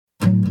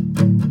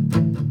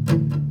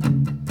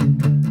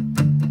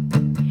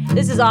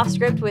This is Off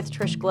Script with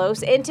Trish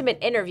Glose, intimate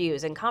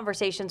interviews and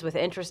conversations with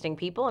interesting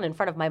people. And in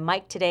front of my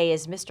mic today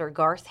is Mr.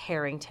 Garth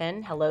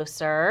Harrington. Hello,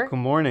 sir. Good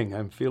morning.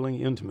 I'm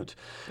feeling intimate.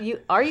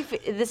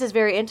 This is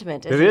very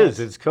intimate, isn't It is.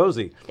 It's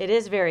cozy. It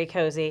is very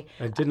cozy.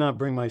 I did not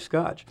bring my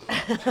scotch.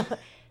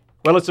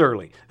 Well, it's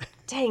early.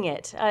 Dang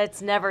it.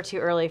 It's never too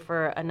early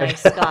for a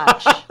nice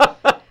scotch.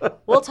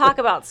 We'll talk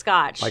about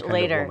scotch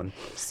later. Woman.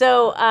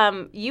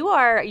 So,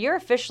 you're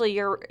officially,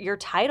 your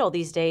title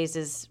these days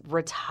is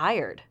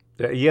retired.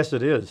 Yes,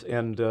 it is.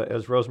 And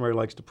as Rosemary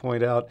likes to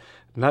point out,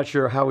 not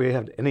sure how we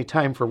have any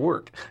time for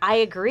work. I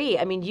agree.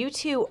 I mean, you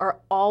two are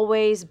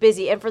always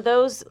busy. And for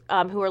those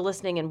who are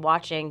listening and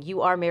watching,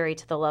 you are married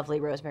to the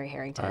lovely Rosemary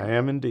Harrington. I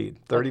am indeed.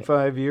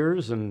 35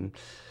 years, and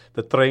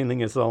the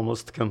training is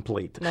almost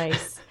complete.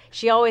 Nice.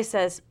 She always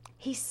says,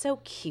 he's so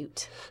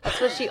cute.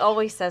 That's what she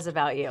always says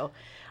about you.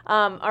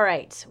 All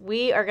right.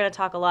 We are going to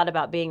talk a lot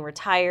about being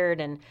retired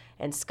and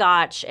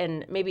scotch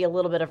and maybe a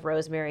little bit of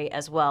Rosemary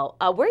as well.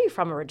 Where are you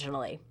from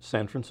originally?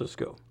 San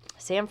Francisco.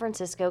 San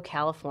Francisco,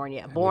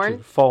 California. Which Born?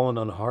 has fallen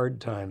on hard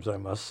times, I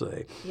must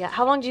say. Yeah.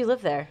 How long did you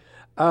live there?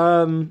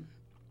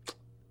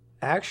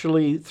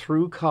 Actually,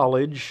 through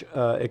college,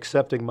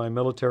 accepting my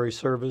military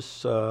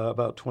service,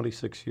 about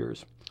 26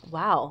 years.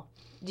 Wow.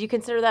 Do you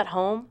consider that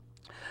home?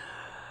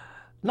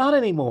 Not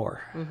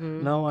anymore.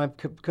 Mm-hmm. No, I've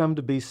come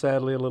to be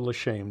sadly a little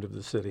ashamed of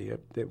the city.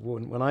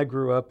 When I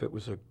grew up, it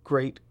was a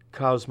great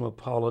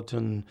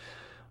cosmopolitan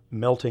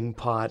melting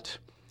pot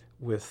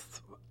where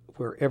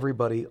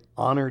everybody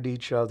honored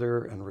each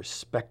other and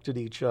respected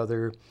each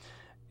other.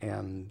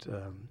 And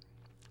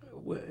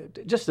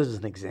just as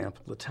an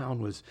example, the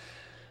town was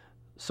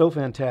so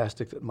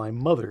fantastic that my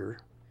mother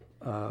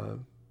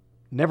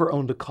never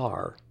owned a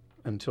car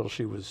until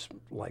she was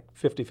like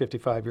 50,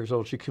 55 years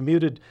old. She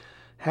commuted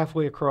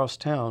halfway across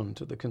town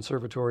to the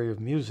Conservatory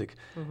of Music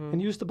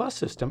and used the bus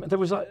system. There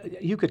was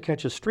you could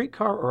catch a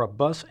streetcar or a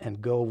bus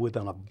and go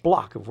within a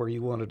block of where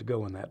you wanted to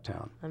go in that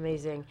town.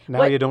 Amazing.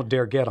 Now you don't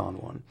dare get on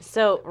one.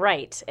 So,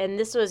 right. And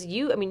this was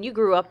you, I mean, you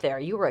grew up there.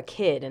 You were a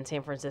kid in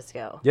San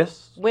Francisco.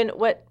 Yes. When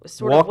was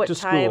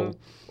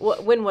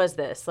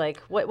this? Like,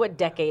 what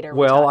decade are we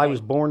Well, talking? I was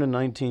born in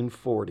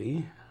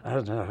 1940.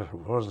 It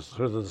was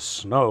through the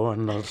snow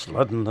and the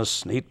sled and the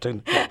sleet,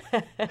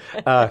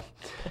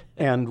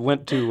 and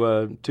went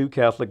to two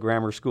Catholic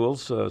grammar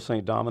schools,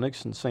 St.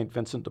 Dominic's and St.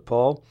 Vincent de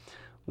Paul.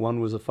 One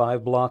was a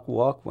 5-block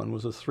walk, one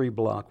was a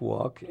 3-block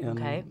walk, and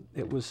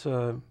it was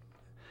a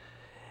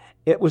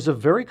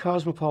very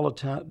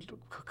cosmopolitan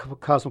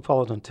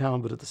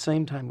town, but at the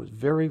same time was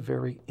very,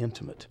 very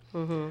intimate.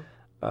 Mm-hmm.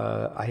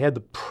 I had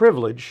the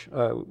privilege.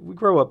 We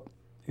grew up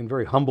in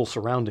very humble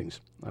surroundings.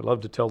 I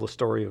love to tell the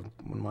story of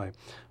when my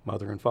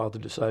mother and father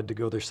decided to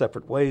go their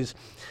separate ways.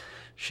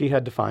 She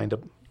had to find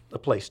a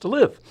place to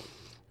live,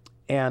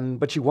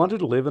 but she wanted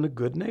to live in a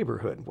good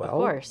neighborhood. Well, of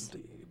course.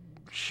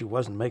 She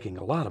wasn't making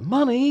a lot of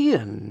money,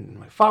 and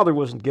my father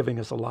wasn't giving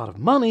us a lot of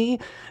money,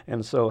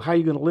 and so how are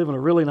you going to live in a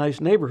really nice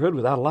neighborhood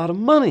without a lot of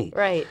money?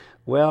 Right.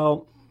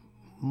 Well,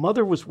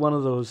 Mother was one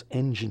of those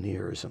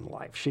engineers in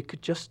life. She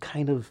could just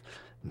kind of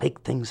make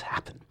things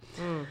happen.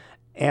 Mm.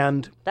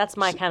 And that's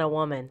my kind of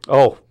woman.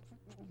 Oh,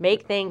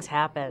 make things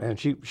happen. And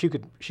she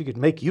could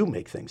make you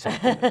make things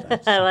happen.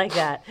 I like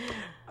that.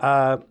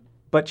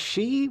 But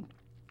she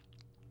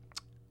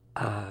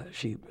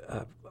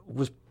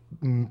was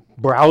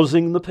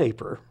browsing the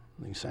paper,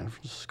 the San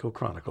Francisco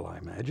Chronicle, I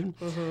imagine,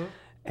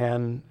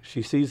 and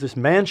she sees this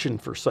mansion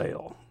for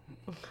sale.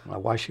 Now,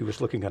 why she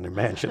was looking under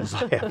mansions,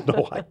 I have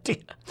no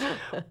idea.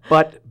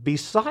 But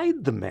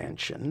beside the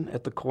mansion,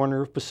 at the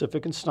corner of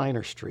Pacific and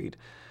Steiner Street,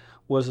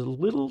 was a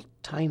little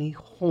tiny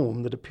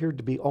home that appeared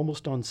to be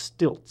almost on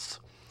stilts.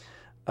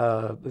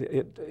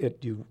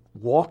 You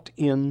walked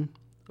in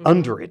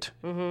under it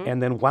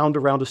and then wound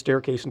around a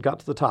staircase and got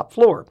to the top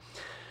floor.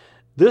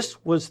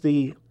 This was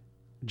the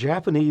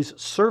Japanese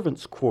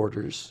servants'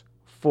 quarters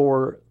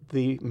for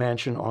the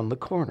mansion on the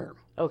corner.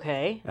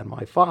 Okay. And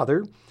my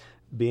father,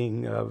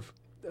 being of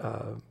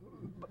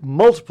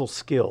multiple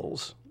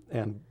skills,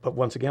 but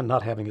once again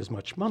not having as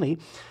much money,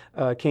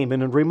 came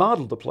in and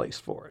remodeled the place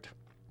for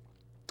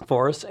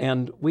us,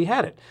 and we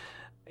had it.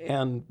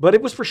 But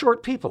it was for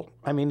short people.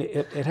 I mean,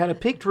 it had a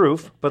peaked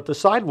roof, but the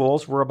side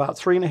walls were about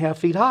 3.5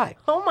 feet high.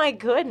 Oh, my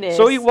goodness.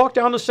 So you walked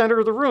down the center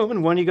of the room,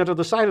 and when you got to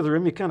the side of the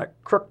room, you kind of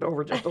crooked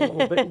over just a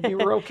little bit, and you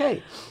were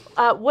okay.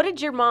 What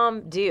did your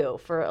mom do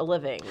for a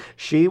living?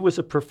 She was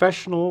a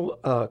professional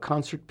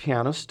concert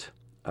pianist,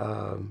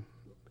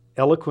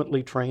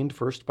 eloquently trained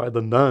first by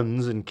the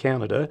nuns in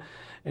Canada,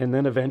 and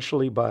then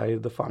eventually by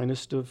the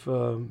finest of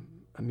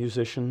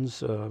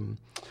musicians,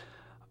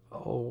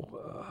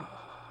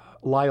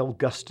 Lyle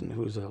Guston,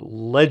 who was a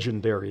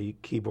legendary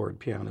keyboard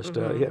pianist,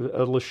 a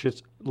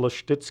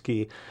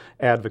Leschetizky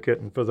advocate,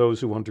 and for those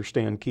who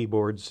understand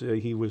keyboards,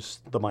 he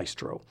was the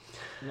maestro.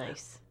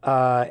 Nice.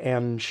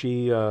 And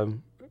she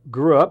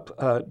grew up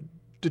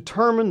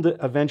determined that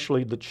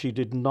eventually that she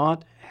did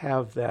not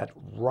have that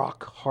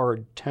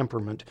rock-hard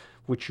temperament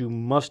which you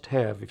must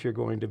have if you're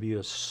going to be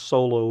a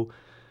solo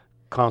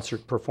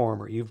concert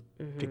performer. You've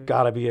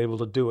got to be able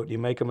to do it. You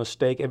make a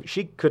mistake.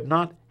 She could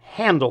not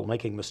handle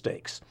making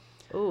mistakes.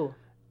 Ooh.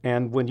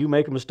 And when you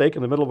make a mistake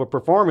in the middle of a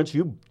performance,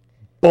 you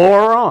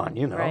bore on,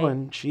 Right.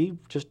 and she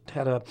just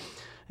had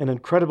an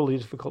incredibly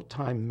difficult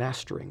time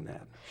mastering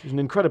that. She's an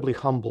incredibly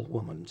humble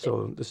woman.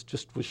 So this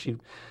just was she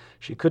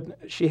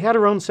had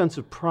her own sense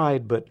of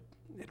pride, but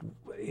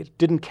it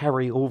didn't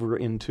carry over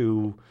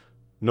into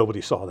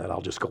nobody saw that,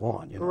 I'll just go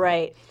on.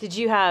 Right. Did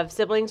you have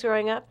siblings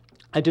growing up?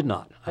 I did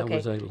not. Okay. I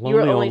was a lonely you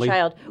were only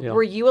child. Yeah.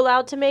 Were you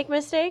allowed to make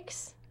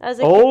mistakes as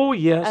a Oh,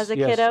 yes. as a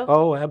yes. kiddo?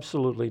 Oh,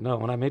 absolutely. No,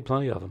 and I made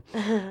plenty of them.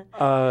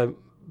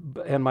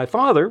 And my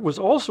father was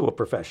also a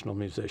professional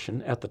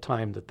musician at the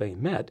time that they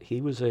met. He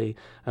was an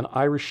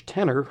Irish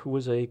tenor who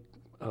was a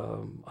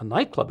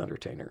nightclub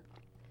entertainer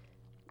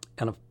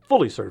and a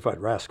fully certified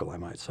rascal, I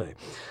might say.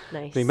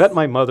 Nice. He met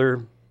my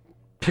mother,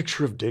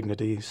 picture of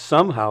dignity.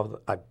 Somehow,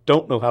 I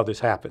don't know how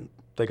this happened.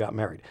 They got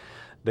married.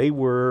 They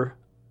were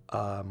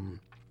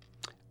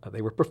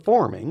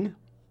performing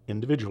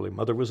individually.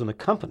 Mother was an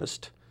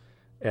accompanist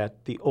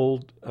at the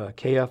old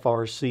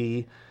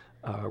KFRC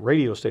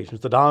radio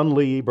stations, the Don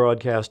Lee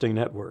Broadcasting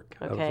Network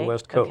of the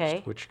West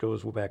Coast, which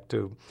goes back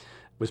to,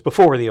 was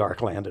before the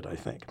Ark landed, I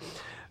think.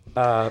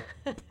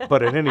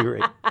 But at any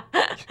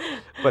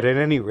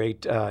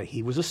rate,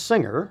 he was a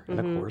singer, and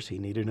of course he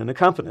needed an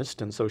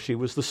accompanist, and so she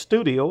was the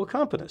studio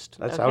accompanist.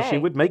 That's how she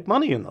would make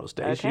money in those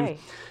days. She was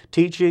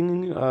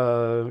teaching.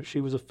 She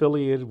was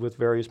affiliated with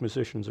various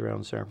musicians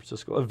around San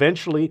Francisco.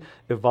 Eventually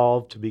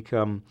evolved to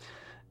become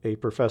a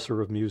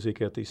professor of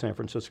music at the San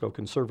Francisco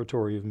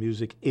Conservatory of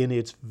Music in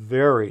its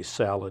very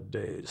salad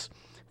days,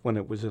 when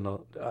it was in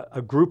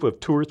a group of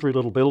 2 or 3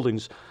 little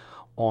buildings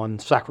on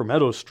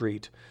Sacramento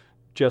Street,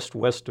 just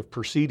west of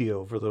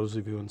Presidio, for those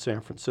of you in San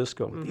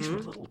Francisco. These were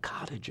little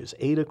cottages.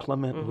 Ada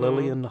Clement and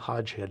Lillian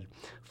Hodgehead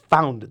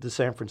founded the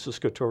San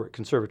Francisco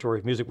Conservatory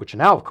of Music, which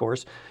now, of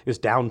course, is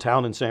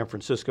downtown in San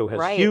Francisco,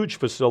 has huge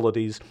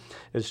facilities.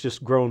 It's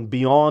just grown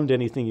beyond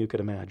anything you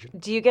could imagine.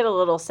 Do you get a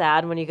little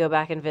sad when you go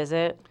back and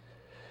visit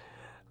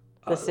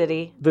the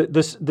city?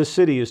 The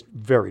city is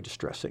very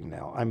distressing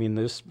now. I mean,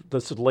 this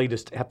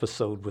latest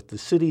episode with the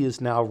city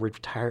is now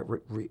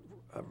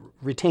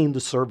retained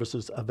the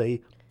services of a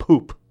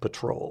poop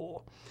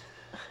patrol.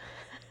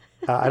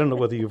 I don't know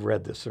whether you've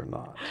read this or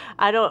not.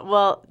 I don't.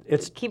 Well,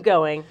 keep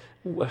going.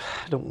 I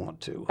don't want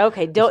to.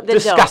 Okay, don't.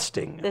 It's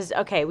disgusting.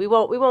 Okay, we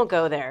won't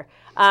go there.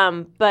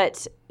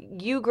 But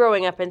you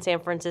growing up in San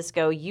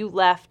Francisco, you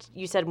left.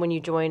 You said when you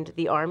joined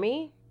the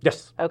Army.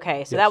 Yes.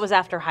 Okay, so that was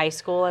after high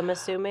school, I'm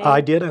assuming?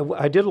 I did.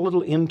 I did a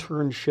little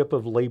internship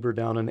of labor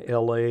down in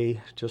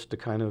L.A. just to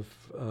kind of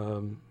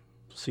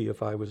see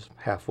if I was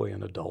halfway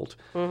an adult.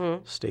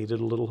 Stayed at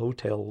a little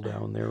hotel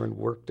down there and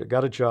worked. I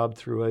got a job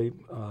through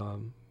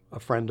a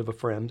friend of a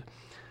friend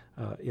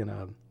in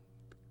a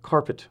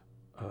carpet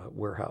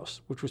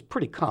warehouse, which was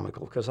pretty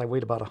comical because I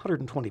weighed about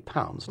 120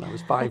 pounds and I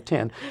was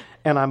 5'10",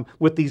 and I'm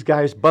with these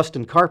guys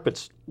busting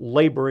carpets,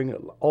 laboring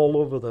all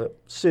over the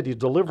city,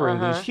 delivering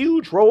these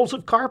huge rolls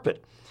of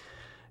carpet.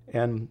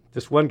 And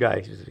this one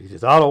guy, he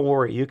says, "Oh, don't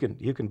worry, you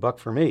can buck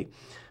for me."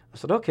 I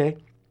said, "Okay."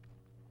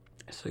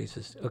 So he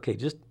says, "Okay,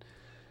 just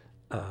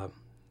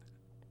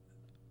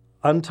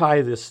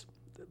untie this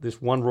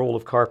one roll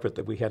of carpet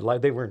that we had.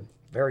 They were in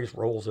various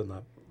rolls in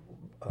the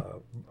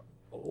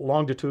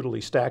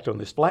longitudinally stacked on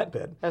this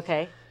flatbed."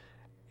 Okay.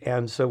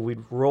 And so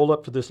we'd roll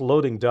up to this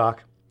loading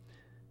dock,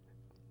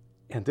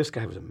 and this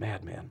guy was a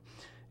madman.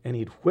 And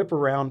he'd whip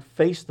around,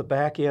 face the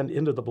back end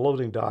into the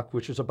loading dock,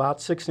 which is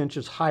about 6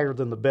 inches higher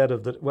than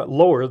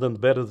lower than the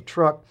bed of the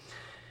truck.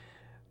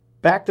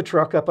 Back the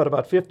truck up at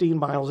about 15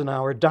 miles an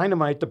hour,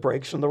 dynamite the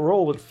brakes, and the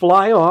roll would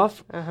fly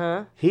off.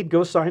 He'd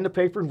go sign the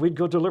paper, and we'd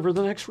go deliver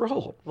the next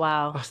roll.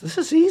 Wow. I said, "This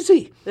is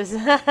easy."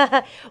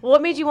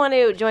 What made you want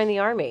to join the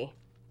Army?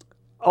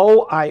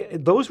 Oh,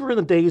 those were in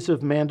the days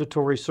of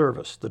mandatory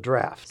service, the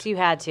draft. So you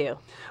had to.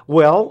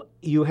 Well,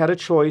 you had a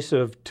choice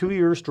of 2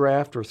 years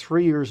draft or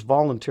 3 years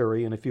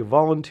voluntary, and if you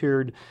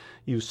volunteered,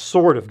 you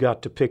sort of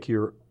got to pick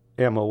your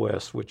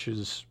MOS, which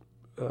is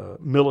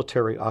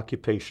military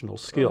occupational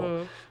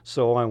skill.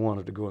 So I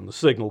wanted to go in the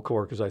Signal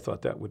Corps because I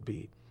thought that would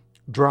be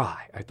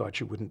dry. I thought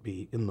you wouldn't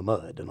be in the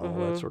mud and all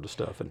that sort of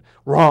stuff. And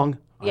wrong.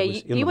 Yeah,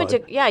 you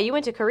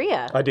went to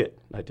Korea. I did.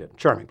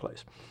 Charming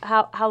place.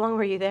 How long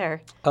were you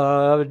there?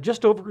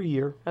 Just over a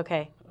year.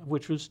 Okay.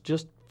 Which was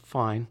just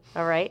fine.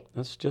 All right.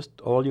 That's just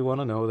all you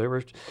want to know. There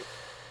were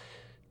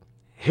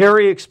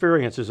hairy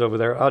experiences over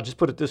there. I'll just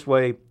put it this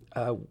way.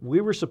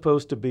 We were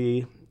supposed to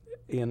be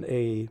in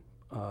a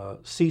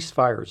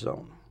ceasefire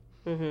zone.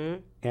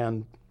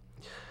 And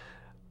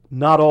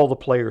not all the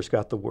players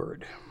got the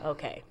word.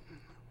 Okay.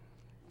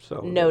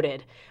 So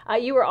noted.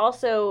 You were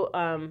also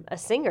a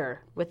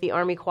singer with the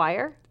Army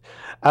Choir?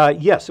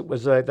 Yes, it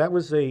was.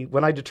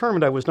 When I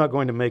determined I was not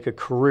going to make a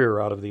career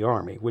out of the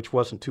Army, which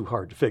wasn't too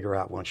hard to figure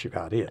out once you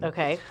got in.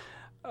 Okay.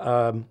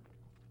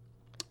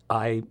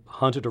 I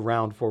hunted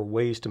around for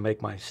ways to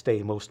make my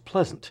stay most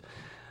pleasant.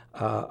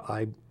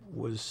 I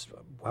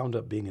wound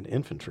up being an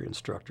infantry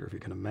instructor, if you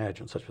can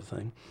imagine such a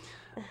thing.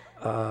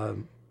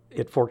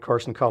 at Fort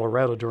Carson,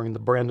 Colorado during the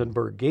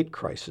Brandenburg Gate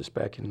crisis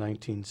back in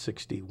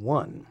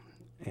 1961.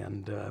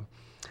 And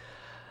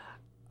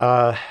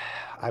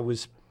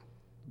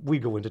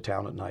we'd go into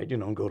town at night,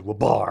 and go to a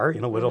bar.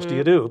 What else do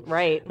you do?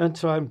 Right. And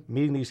so I'm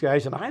meeting these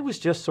guys, and I was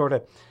just sort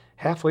of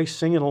halfway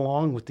singing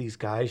along with these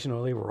guys.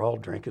 They were all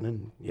drinking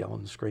and yelling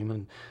and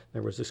screaming.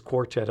 There was this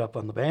quartet up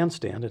on the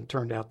bandstand, and it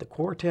turned out the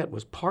quartet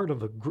was part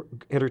of a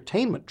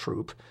entertainment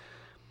troupe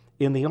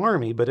in the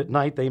Army, but at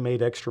night they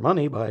made extra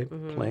money by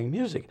playing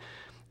music.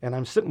 And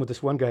I'm sitting with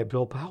this one guy,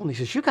 Bill Powell, and he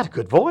says, "You got a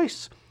good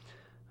voice."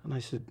 And I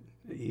said,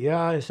 "Yeah."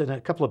 I said,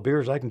 "A couple of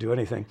beers, I can do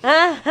anything."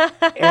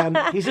 And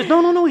he says,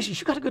 No. He says,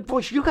 "You got a good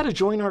voice. You got to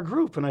join our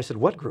group." And I said,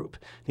 "What group?"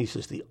 And he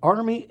says, "The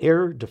Army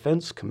Air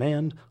Defense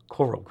Command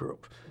Choral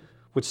Group,"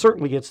 which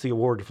certainly gets the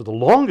award for the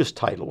longest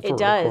title for a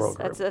choral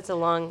group. That's a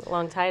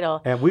long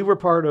title. And we were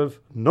part of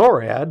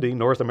NORAD, the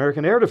North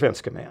American Air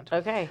Defense Command.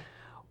 Okay.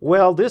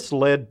 Well, this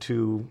led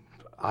to,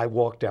 I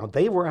walked down.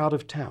 They were out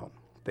of town.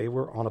 They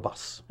were on a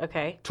bus.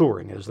 Okay.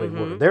 Touring as they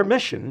were. Their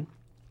mission,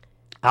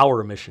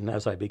 our mission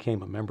as I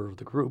became a member of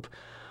the group,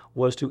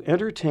 was to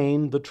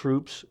entertain the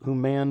troops who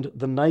manned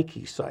the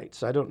Nike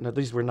sites. I don't know,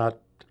 these were not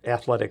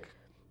athletic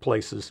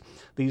places.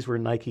 These were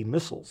Nike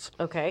missiles.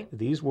 Okay.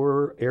 These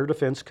were Air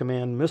Defense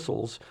Command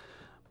missiles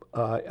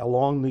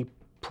along the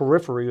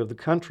periphery of the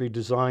country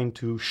designed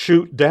to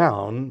shoot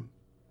down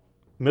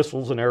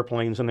missiles and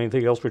airplanes and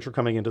anything else which are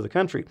coming into the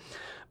country.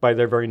 By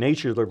their very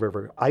nature, they're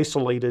very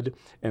isolated,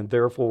 and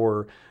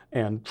therefore,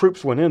 and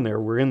troops were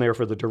in there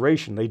for the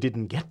duration. They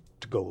didn't get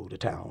to go to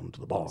town, to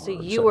the bar. So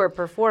you were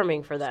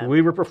performing for them. So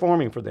we were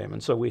performing for them,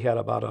 and so we had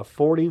about a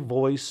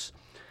 40-voice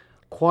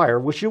choir,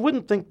 which you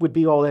wouldn't think would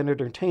be all that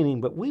entertaining,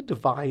 but we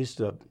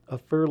devised a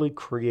fairly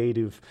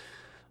creative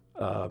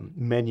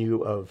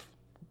menu of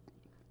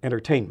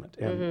entertainment.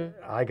 And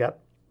I got,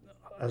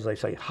 as I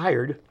say,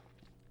 hired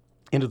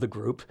into the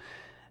group.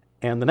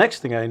 And the next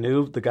thing I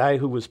knew, the guy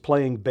who was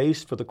playing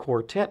bass for the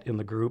quartet in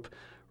the group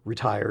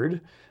retired.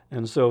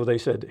 And so they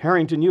said,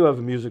 "Harrington, you have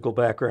a musical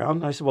background."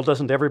 And I said, "Well,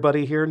 doesn't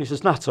everybody here?" And he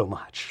says, "Not so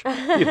much."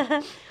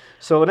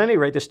 So at any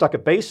rate, they stuck a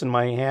bass in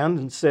my hand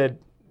and said,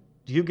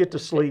 "You get to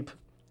sleep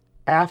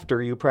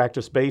after you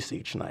practice bass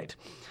each night."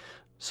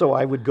 So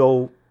I would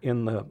go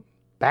in the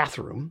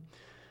bathroom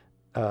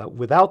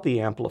without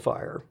the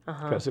amplifier,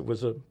 because it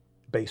was a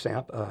bass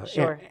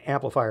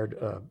amplified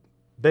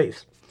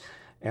bass.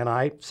 And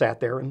I sat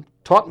there and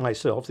taught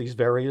myself these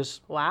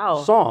various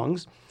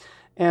songs.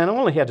 And I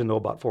only had to know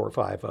about 4 or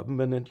 5 of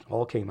them, and it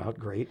all came out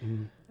great.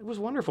 And it was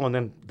wonderful. And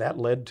then that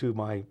led to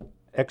my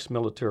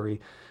ex-military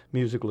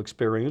musical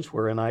experience,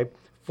 wherein I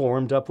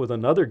formed up with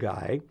another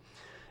guy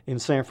in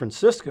San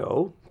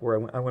Francisco, where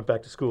I went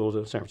back to school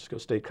to San Francisco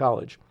State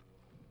College.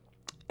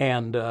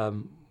 And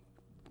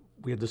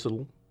we had this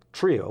little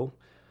trio,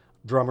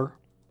 drummer,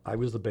 I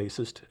was the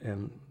bassist,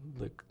 and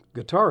the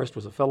guitarist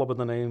was a fellow by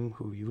the name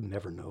who you would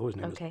never know. His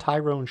name was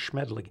Tyrone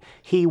Schmedling.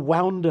 He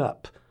wound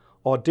up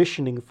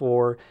auditioning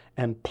for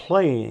and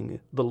playing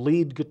the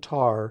lead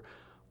guitar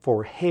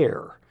for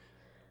Hair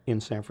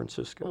in San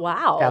Francisco.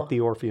 Wow. At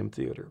the Orpheum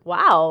Theater.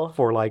 Wow.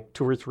 For like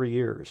 2 or 3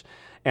 years.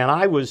 And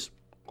I was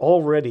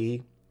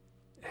already,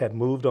 had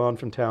moved on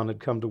from town, had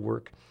come to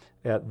work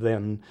at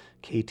then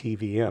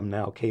KTVM,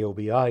 now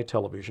KOBI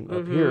television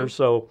up here.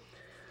 So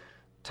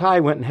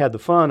Ty went and had the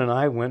fun, and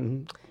I went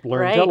and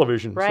learned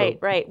television.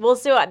 Right. Well,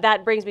 so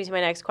that brings me to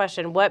my next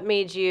question. What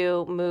made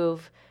you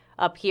move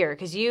up here?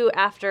 Because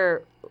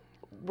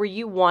were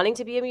you wanting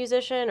to be a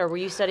musician, or were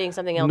you studying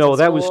something else? No,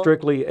 that was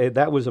strictly,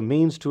 that was a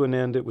means to an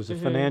end. It was a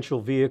financial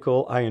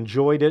vehicle. I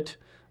enjoyed it,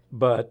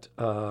 but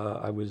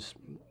I was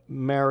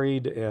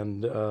married,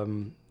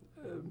 and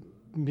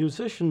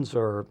musicians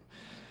are,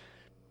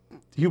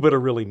 you better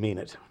really mean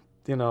it.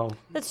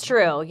 That's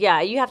true.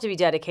 Yeah, you have to be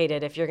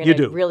dedicated if you're going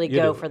to really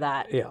go for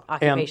that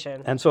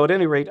occupation. And so at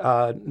any rate,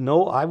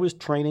 no, I was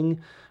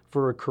training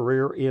for a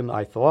career in,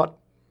 I thought,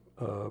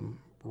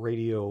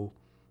 radio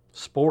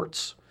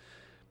sports,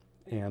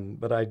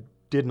 but I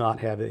did not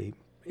have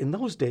in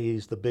those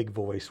days, the big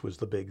voice was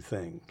the big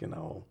thing,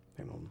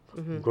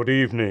 good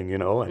evening,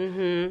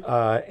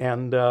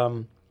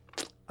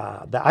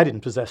 I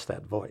didn't possess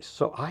that voice.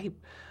 So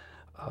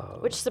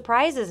which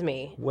surprises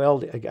me.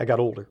 Well, I got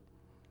older.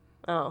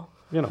 Oh.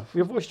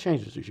 Your voice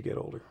changes as you get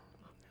older.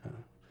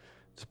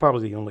 It's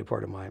probably the only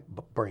part of my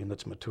brain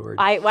that's matured.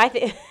 I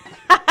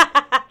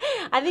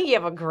think you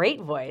have a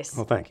great voice.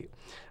 Well, thank you.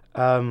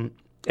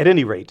 At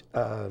any rate,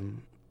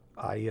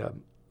 I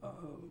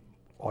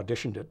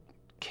auditioned at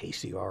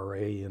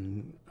KCRA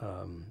in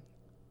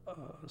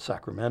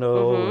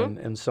Sacramento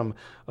and some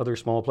other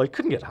small place.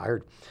 Couldn't get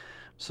hired.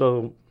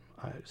 So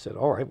I said,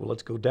 all right, well,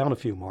 let's go down a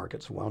few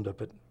markets. Wound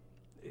up at,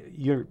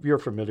 you're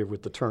familiar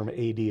with the term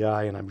ADI,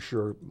 and I'm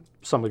sure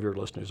some of your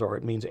listeners are.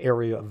 It means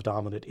Area of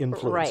Dominant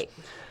Influence. Right.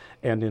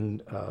 And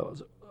in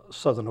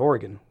Southern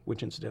Oregon,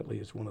 which incidentally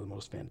is one of the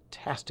most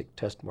fantastic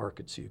test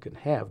markets you can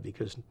have,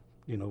 because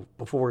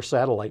before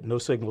satellite, no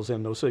signals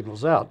in, no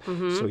signals out.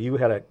 So you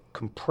had a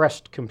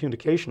compressed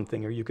communication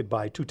thing, or you could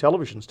buy 2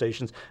 television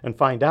stations and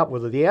find out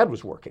whether the ad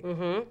was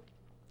working.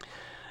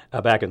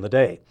 back in the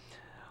day.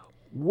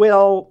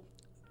 Well,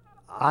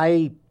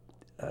 I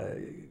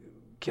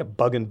kept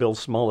bugging Bill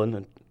Smullen,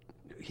 and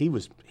he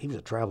was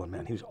a traveling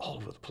man. He was all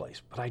over the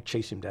place. But I'd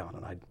chase him down,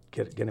 and I'd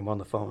get him on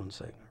the phone and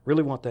say, I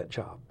really want that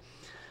job.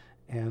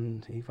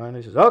 And he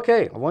finally says,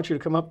 okay, I want you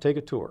to come up, take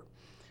a tour.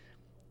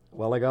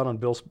 Well, I got on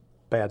Bill's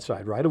bad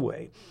side right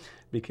away,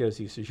 because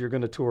he says, you're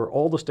going to tour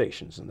all the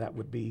stations, and that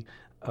would be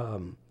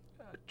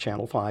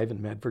Channel 5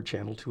 in Medford,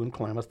 Channel 2 in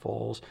Klamath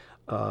Falls,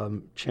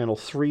 Channel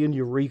 3 in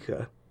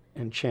Eureka,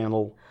 and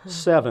Channel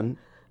 7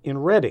 in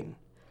Reading.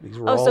 These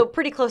were all, so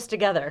pretty close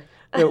together.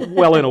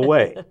 well, in a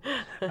way.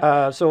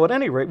 So at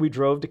any rate, we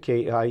drove to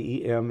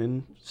KIEM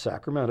in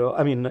Sacramento,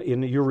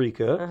 in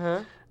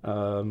Eureka,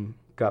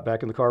 got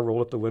back in the car,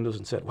 rolled up the windows,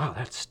 and said, wow,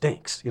 that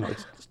stinks. You know,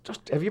 it's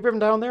just, have you ever been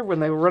down there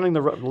when they were running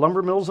the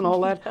lumber mills and all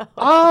that? No.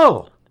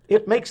 Oh,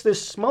 it makes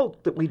this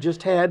smoke that we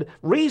just had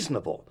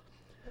reasonable.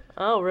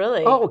 Oh,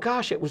 really? Oh,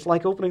 gosh, it was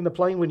like opening the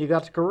plane when you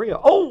got to Korea.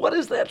 Oh, what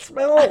is that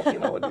smell? You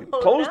know, and you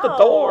close the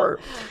door.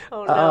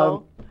 Oh,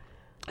 no.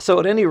 So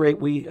at any rate,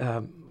 we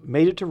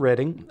made it to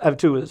Reading,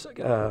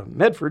 to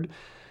Medford.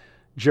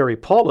 Jerry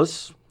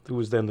Paulus, who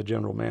was then the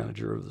general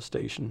manager of the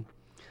station,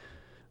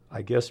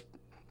 I guess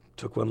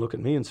took one look at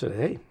me and said,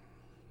 hey,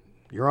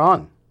 you're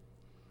on.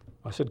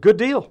 I said, good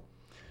deal.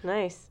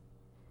 Nice.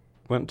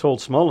 Went and told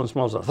Smullen.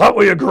 Smullen said, I thought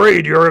we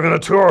agreed you were going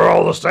to tour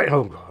all the stations.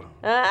 Oh, God.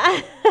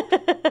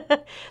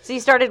 So you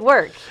started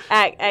work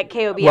at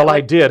KOB. Well,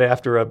 I did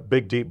after a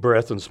big, deep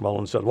breath, and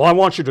Smullen said, well, I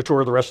want you to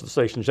tour the rest of the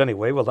stations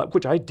anyway,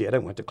 which I did. I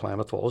went to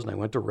Klamath Falls, and I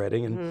went to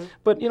Reading. And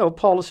But,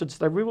 Paula said,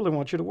 I really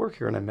want you to work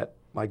here. And I met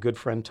my good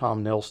friend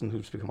Tom Nelson,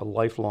 who's become a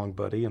lifelong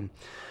buddy and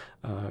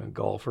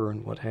golfer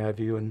and what have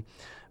you, and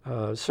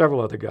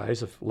several other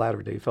guys, a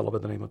latter-day fellow by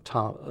the name of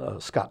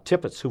Scott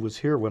Tippett, who was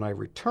here when I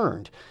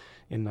returned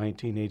in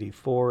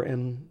 1984,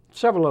 and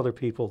several other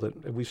people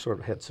that we sort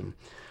of had some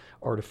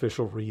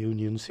artificial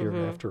reunions here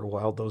after a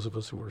while, those of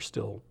us who were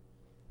still,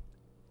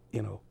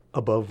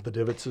 above the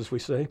divots, as we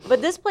say.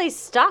 But this place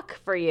stuck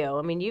for you.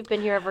 I mean, you've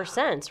been here ever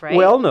since, right?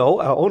 Well,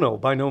 no. No,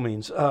 by no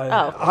means.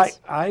 Scratch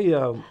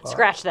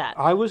that.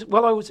 I was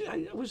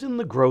in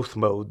the growth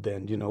mode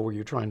then, where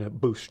you're trying to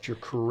boost your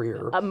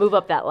career. Move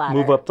up that ladder.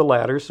 Move up the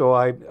ladder. So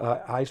I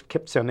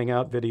kept sending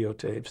out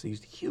videotapes,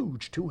 these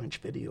huge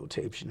 2-inch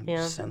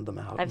videotapes, send them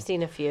out. I've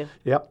seen a few.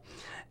 Yep.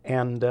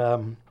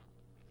 And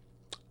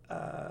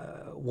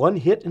one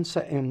hit in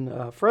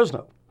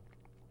Fresno.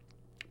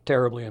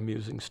 Terribly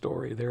amusing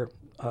story there.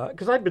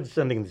 Because I'd been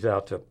sending these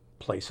out to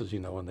places,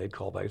 and they'd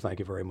call back, thank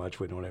you very much,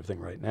 we don't have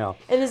anything right now.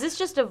 And is this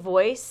just a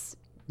voice?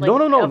 No.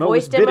 A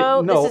voice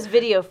demo? No. This is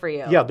video for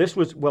you. Yeah,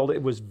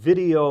 it was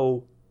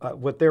video.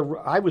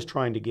 I was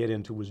trying to get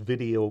into was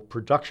video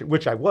production,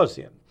 which I was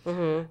in.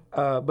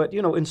 But,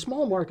 in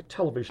small market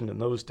television in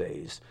those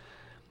days,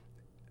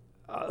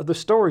 the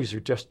stories are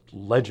just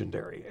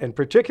legendary, and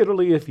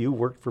particularly if you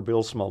worked for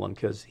Bill Smullen,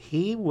 because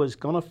he was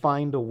going to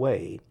find a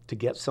way to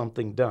get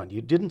something done.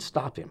 You didn't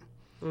stop him.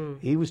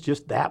 He was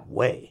just that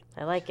way.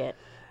 I like it.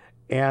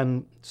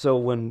 And so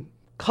when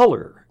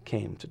color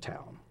came to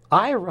town,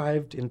 I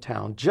arrived in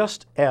town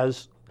just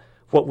as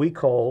what we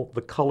call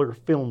the color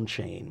film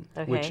chain,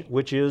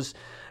 which is,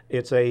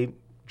 it's a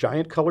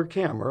giant color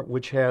camera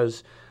which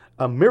has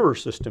a mirror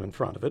system in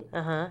front of it,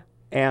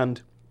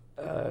 and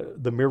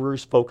the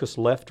mirrors focus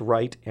left,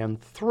 right,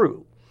 and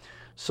through.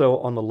 So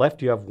on the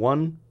left you have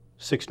one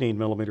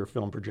 16-millimeter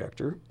film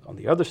projector. On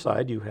the other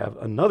side, you have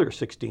another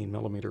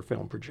 16-millimeter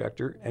film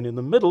projector, and in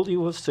the middle,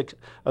 you have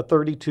a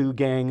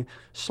 32-gang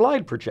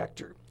slide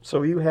projector.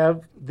 So you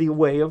have the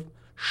way of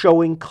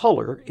showing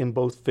color in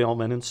both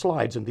film and in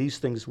slides, and these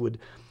things would,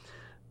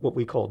 what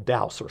we call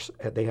douse, or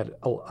they had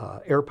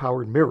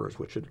air-powered mirrors,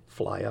 which would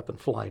fly up and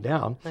fly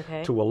down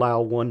to allow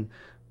one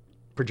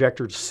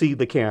projector to see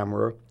the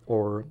camera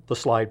or the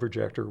slide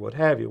projector, what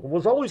have you. It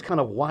was always kind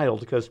of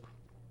wild because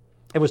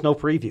there was no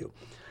preview.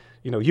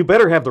 You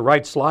better have the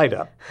right slide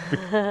up,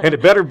 and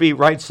it better be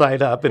right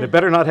side up, and it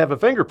better not have a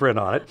fingerprint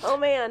on it. Oh,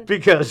 man.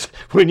 Because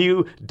when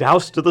you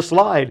doused to the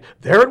slide,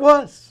 there it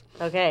was.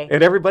 Okay.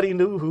 And everybody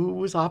knew who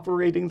was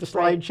operating the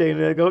slide chain,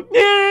 and they'd go,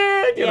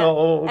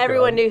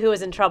 Everyone knew who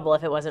was in trouble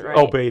if it wasn't right.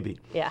 Oh, baby.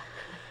 Yeah.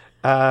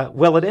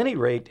 Well, at any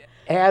rate,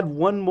 add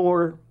one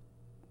more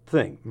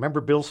thing.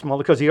 Remember Bill Smullen?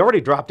 Because he already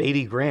dropped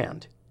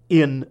 $80,000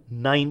 in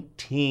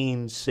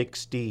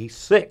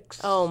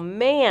 1966. Oh,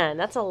 man,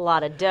 that's a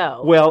lot of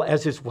dough. Well,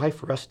 as his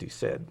wife Rusty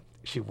said,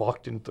 she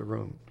walked into the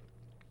room,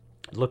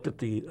 looked at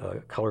the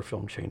color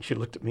film chain. She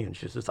looked at me and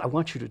she says, I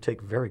want you to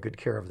take very good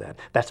care of that.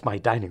 That's my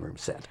dining room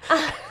set.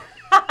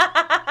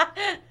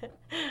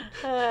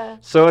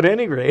 So at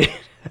any rate,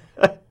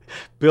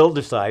 Bill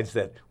decides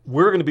that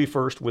we're going to be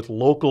first with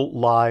local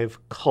live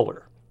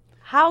color.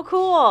 How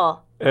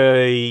cool.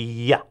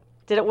 Yeah.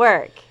 Did it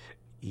work?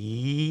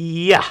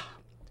 Yeah.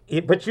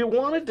 But you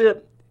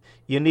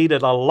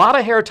needed a lot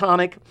of hair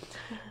tonic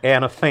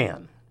and a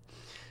fan,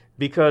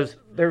 because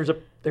there's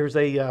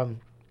a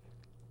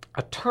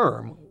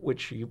term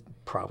which you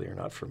probably are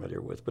not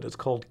familiar with, but it's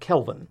called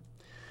Kelvin,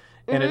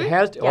 and it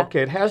has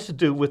to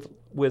do with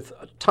with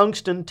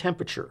tungsten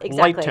temperature, light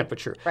Exactly.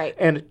 temperature. Right.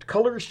 And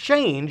colors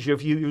change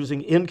if you're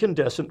using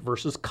incandescent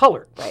versus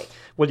color. Right.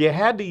 Well, you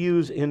had to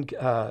use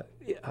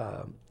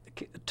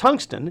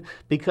tungsten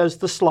because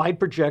the slide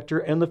projector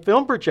and the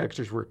film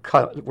projectors were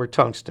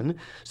tungsten.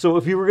 So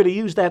if you were going to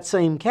use that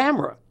same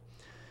camera,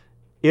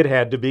 it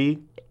had to be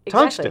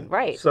tungsten.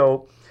 Right.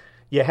 So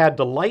you had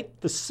to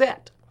light the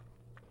set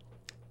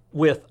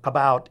with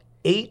about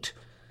 8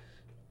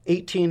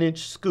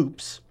 18-inch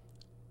scoops,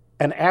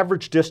 an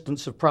average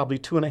distance of probably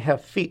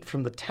 2.5 feet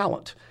from the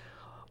talent,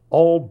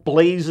 all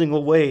blazing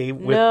away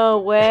with... No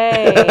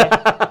way.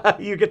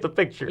 You get the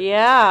picture.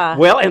 Yeah.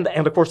 Well, and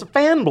of course a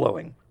fan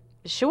blowing.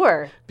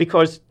 Sure.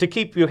 Because to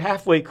keep you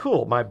halfway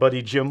cool, my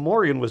buddy Jim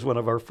Morian was one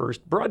of our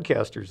first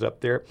broadcasters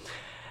up there.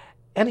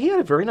 And he had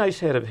a very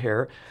nice head of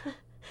hair.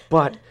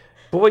 But,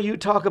 boy, you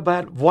talk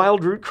about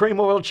Wild Root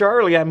Cream Oil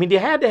Charlie. I mean, you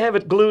had to have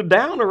it glued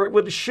down or it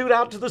would shoot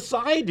out to the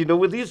side,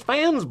 with these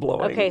fans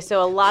blowing. Okay,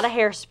 so a lot of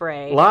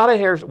hairspray. A lot of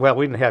hair. Well,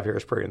 we didn't have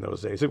hairspray in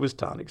those days. It was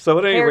tonic. So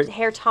at any rate,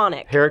 Hair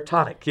tonic. hair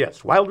tonic,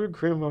 yes. Wild Root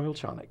Cream Oil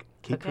Tonic.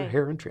 Keep your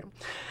hair in trim.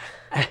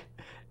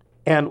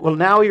 And, well,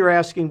 now you're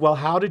asking, well,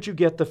 how did you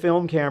get the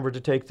film camera to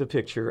take the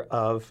picture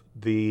of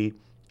the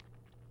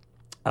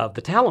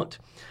talent?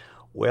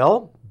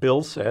 Well,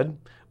 Bill said,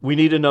 we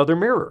need another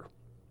mirror.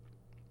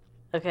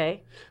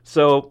 Okay.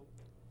 So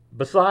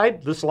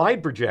beside the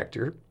slide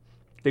projector,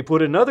 they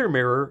put another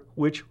mirror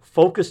which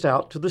focused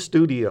out to the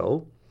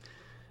studio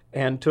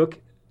and took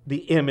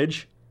the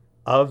image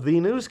of the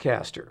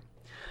newscaster.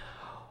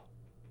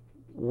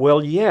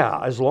 Well, yeah,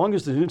 as long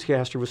as the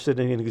newscaster was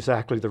sitting in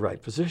exactly the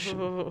right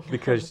position,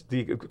 because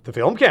the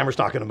film camera's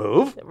not going to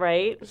move,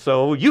 Right.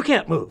 so you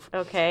can't move.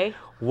 Okay.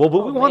 Well,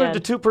 but we wanted man.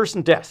 a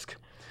two-person desk.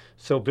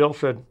 So Bill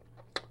said,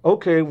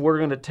 okay, we're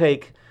going to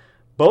take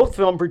both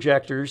film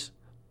projectors,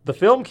 the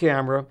film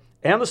camera,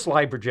 and the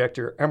slide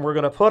projector, and we're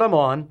going to put them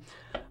on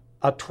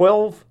a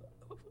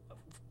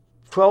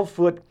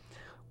 12-foot,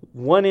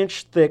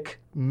 1-inch thick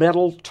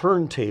metal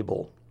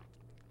turntable,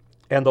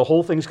 and the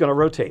whole thing's going to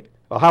rotate.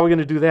 Well, how are we going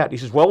to do that? He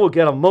says, well, we'll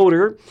get a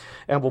motor,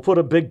 and we'll put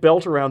a big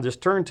belt around this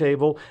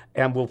turntable,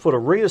 and we'll put a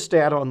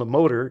rheostat on the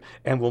motor,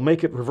 and we'll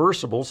make it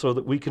reversible so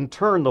that we can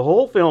turn the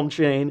whole film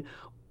chain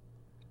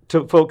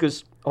to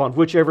focus on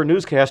whichever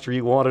newscaster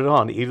you want it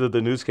on, either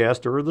the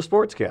newscaster or the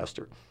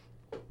sportscaster.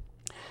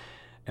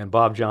 And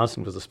Bob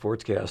Johnson was the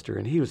sportscaster,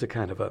 and he was a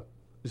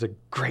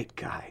great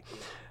guy.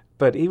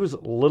 But he was a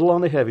little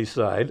on the heavy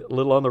side, a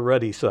little on the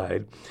ruddy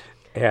side.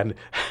 And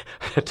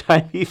by the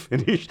time he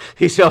finished,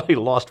 he said he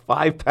lost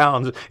 5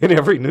 pounds in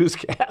every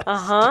newscast.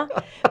 Uh-huh.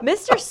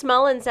 Mr.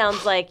 Smullen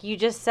sounds like you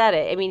just said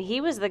it. I mean, he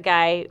was the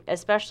guy,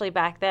 especially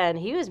back then,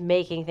 he was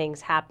making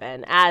things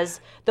happen as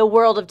the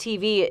world of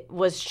TV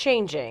was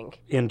changing.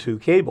 Into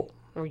cable.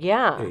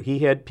 Yeah. He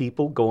had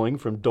people going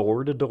from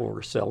door to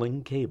door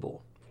selling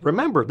cable.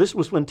 Remember, this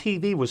was when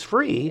TV was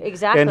free.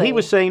 Exactly. And he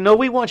was saying, no,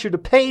 we want you to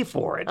pay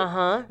for it.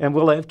 Uh-huh. And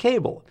we'll have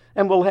cable.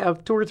 And we'll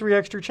have 2 or 3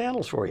 extra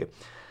channels for you.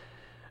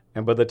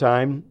 And by the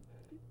time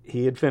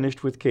he had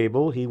finished with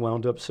cable, he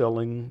wound up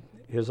selling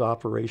his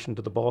operation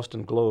to the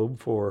Boston Globe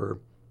for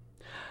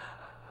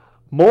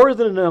more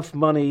than enough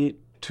money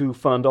to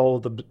fund all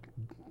of the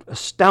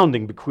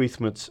astounding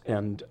bequeathments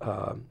and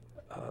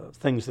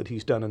things that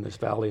he's done in this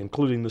valley,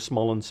 including the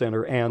Smullen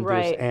Center and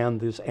Right.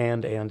 this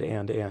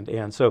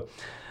and. So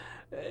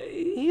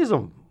he's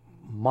a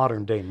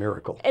modern day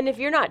miracle. And if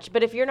you're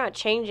not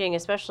changing,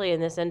 especially in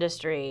this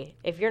industry,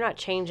 if you're not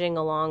changing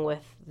along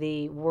with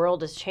the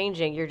world is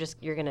changing, you're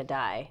going to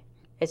die.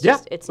 It's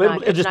just it'll just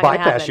not gonna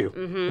bypass happen. you.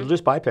 Mm-hmm. It'll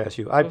just bypass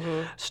you.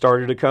 I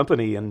started a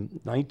company in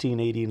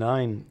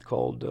 1989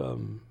 called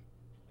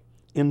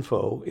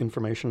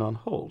Information on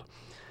Hold.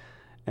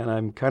 And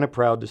I'm kind of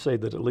proud to say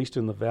that at least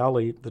in the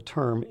Valley, the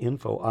term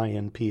info,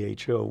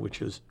 I-N-P-H-O,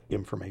 which is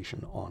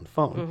information on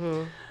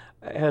phone,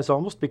 has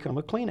almost become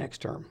a Kleenex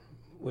term,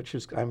 which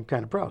is I'm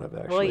kind of proud of,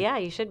 actually. Well, yeah,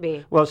 you should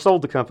be. Well, I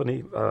sold the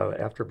company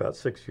after about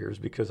 6 years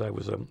because I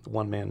was a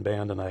one-man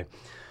band and I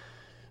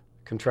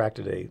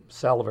contracted a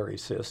salivary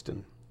cyst,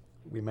 and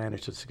we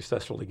managed to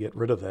successfully get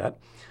rid of that.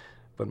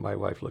 But my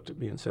wife looked at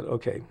me and said,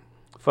 okay,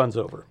 fun's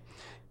over.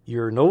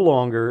 You're no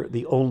longer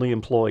the only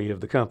employee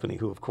of the company,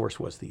 who, of course,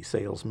 was the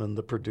salesman,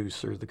 the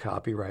producer, the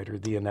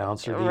copywriter, the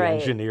announcer, the Right.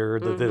 engineer,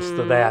 the this,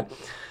 the that,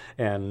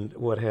 and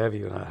what have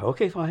you. And I,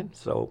 okay, fine.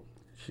 So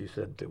she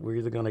said, we're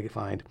either going to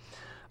find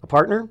a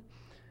partner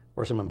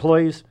or some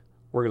employees.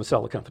 We're going to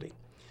sell the company.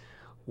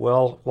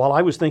 Well, while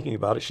I was thinking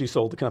about it, she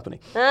sold the company,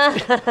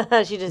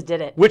 She just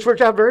did it. which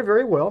worked out very,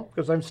 very well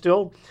because I'm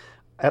still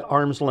at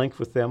arm's length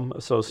with them,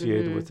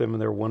 associated with them,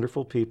 and they're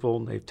wonderful people,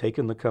 and they've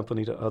taken the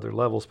company to other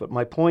levels. But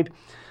my point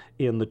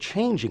in the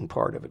changing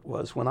part of it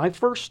was when I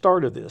first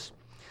started this,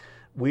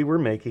 we were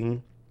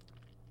making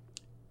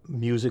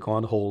music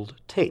on hold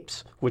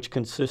tapes, which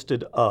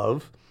consisted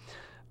of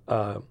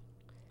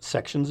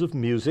sections of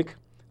music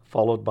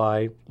followed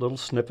by little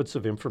snippets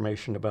of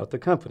information about the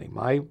company.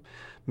 My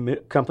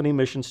company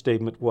mission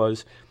statement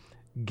was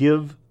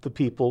give the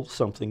people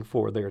something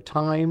for their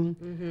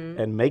time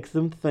and make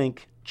them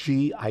think,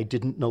 gee, I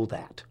didn't know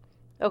that.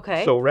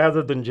 Okay. So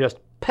rather than just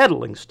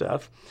peddling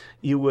stuff,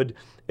 you would,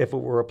 if it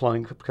were a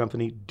plumbing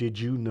company, did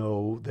you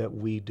know that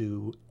we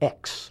do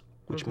X,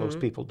 which most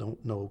people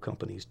don't know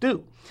companies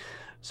do.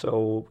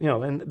 So,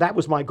 and that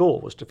was my goal,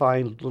 was to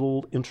find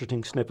little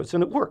interesting snippets,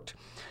 and it worked.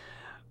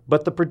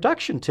 But the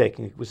production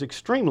technique was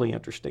extremely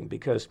interesting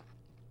because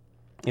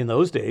in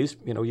those days,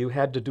 you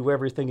had to do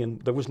everything,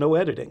 and there was no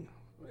editing.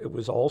 It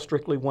was all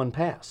strictly one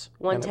pass.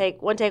 One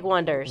take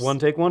wonders. One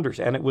take wonders.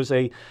 And it was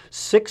a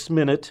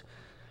 6-minute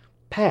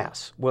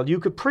pass. Well, you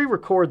could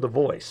pre-record the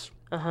voice.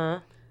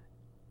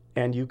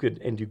 And you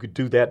could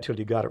do that till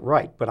you got it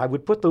right. But I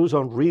would put those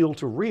on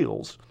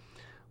reel-to-reels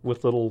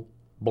with little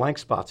blank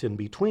spots in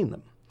between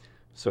them.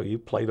 So you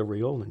play the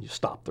reel and you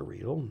stop the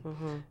reel,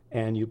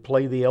 and you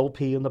play the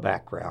LP in the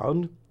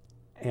background,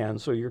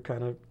 and so you're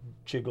kind of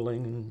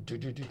jiggling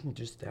and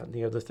just that and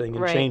the other thing,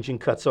 and changing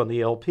cuts on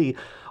the LP,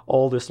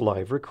 all this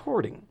live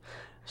recording.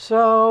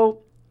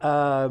 So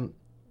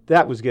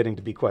that was getting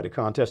to be quite a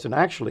contest, and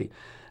actually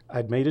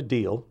I'd made a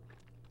deal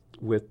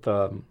with,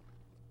 I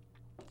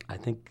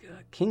think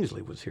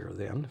Kingsley was here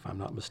then, if I'm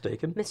not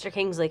mistaken. Mr.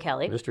 Kingsley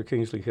Kelly. Mr.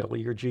 Kingsley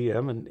Kelly, your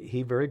GM, and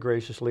he very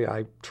graciously,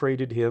 I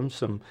traded him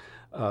some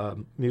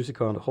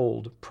Music on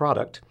Hold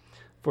product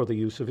for the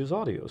use of his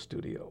audio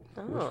studio,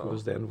 which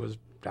was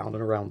down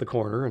and around the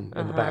corner and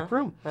in the back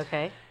room.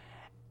 Okay.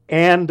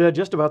 And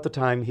just about the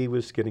time he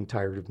was getting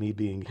tired of me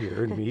being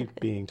here and me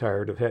being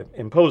tired of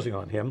imposing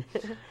on him,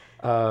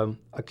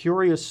 a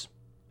curious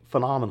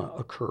phenomena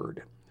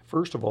occurred.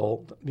 First of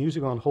all, the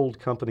Music on Hold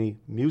company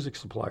music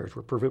suppliers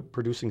were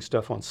producing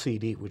stuff on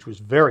CD, which was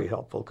very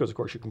helpful because, of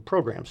course, you can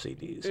program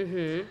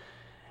CDs.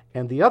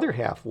 And the other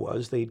half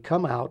was they'd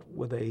come out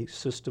with a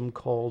system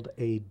called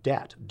a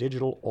DAT,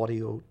 digital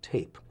audio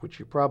tape, which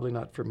you're probably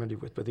not familiar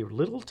with, but they were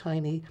little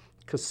tiny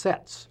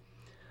cassettes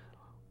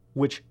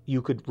which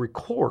you could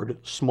record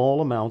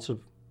small amounts of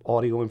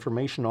audio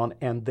information on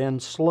and then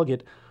slug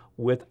it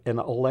with an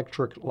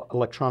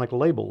electronic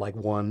label like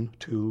 1,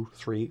 2,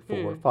 3,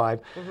 4, 5.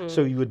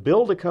 So you would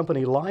build a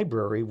company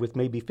library with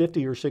maybe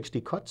 50 or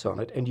 60 cuts on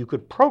it, and you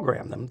could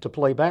program them to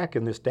play back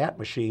in this DAT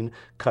machine,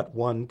 cut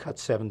 1, cut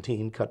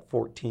 17, cut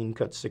 14,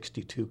 cut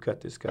 62,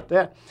 cut this, cut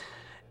that,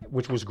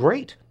 which was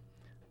great.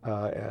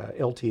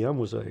 LTM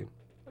was a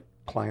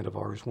client of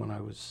ours when I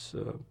was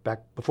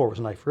back before it was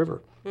Knife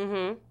River.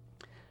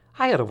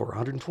 I had over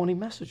 120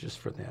 messages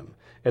for them.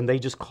 And they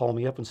just call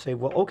me up and say,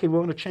 well, okay, we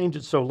want to change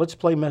it, so let's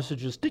play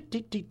messages.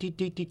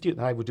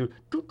 And I would do,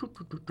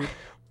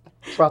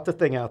 trot the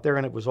thing out there,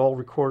 and it was all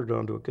recorded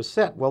onto a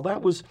cassette. Well,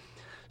 that was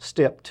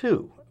step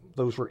 2.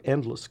 Those were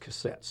endless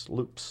cassettes,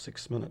 loops,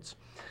 6 minutes.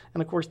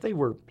 And, of course, they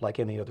were, like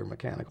any other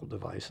mechanical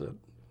device,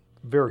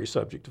 very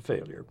subject to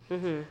failure.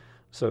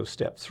 So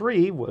step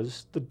 3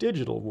 was the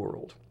digital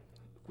world,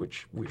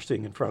 which we're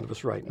seeing in front of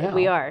us right now.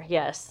 We are,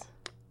 yes.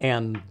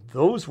 And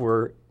those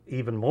were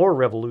even more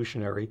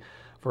revolutionary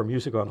for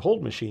Music on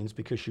Hold machines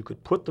because you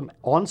could put them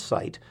on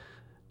site,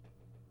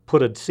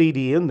 put a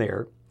CD in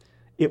there,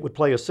 it would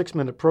play a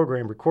 6-minute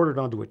program recorded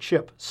onto a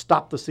chip,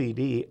 stop the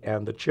CD,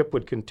 and the chip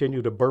would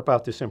continue to burp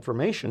out this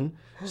information,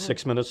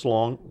 6 minutes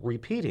long,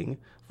 repeating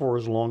for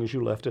as long as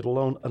you left it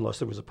alone, unless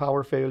there was a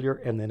power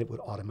failure, and then it would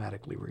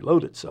automatically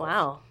reload itself.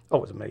 Wow. Oh,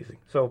 it was amazing.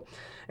 So,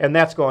 and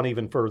that's gone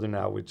even further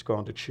now. It's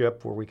gone to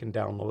chip where we can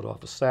download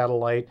off a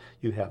satellite.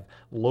 You have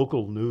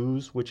local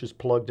news, which is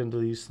plugged into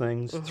these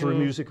things through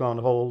Music on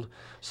Hold.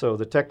 So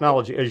the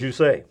technology, as you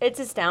say. It's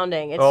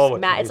astounding. It's,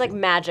 it's like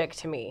magic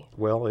to me.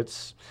 Well,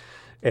 it's,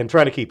 and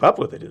trying to keep up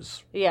with it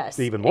is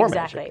even more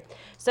magic.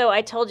 So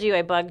I told you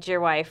I bugged your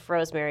wife,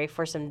 Rosemary,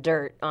 for some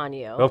dirt on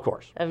you. Of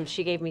course.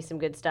 She gave me some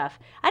good stuff.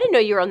 I didn't know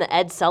you were on the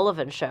Ed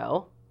Sullivan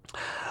Show.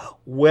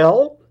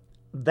 Well,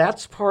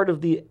 that's part of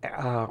the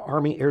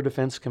Army Air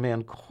Defense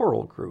Command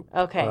Choral Group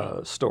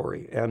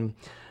story. And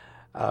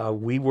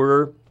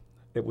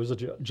it was a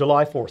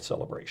July 4th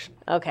celebration.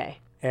 Okay.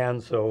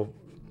 And so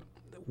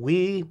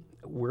we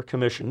were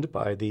commissioned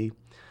by the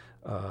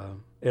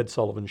Ed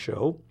Sullivan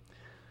Show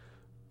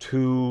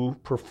to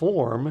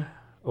perform,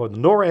 or the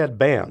NORAD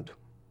Band,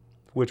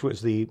 which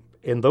was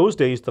in those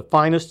days, the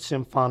finest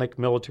symphonic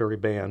military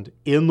band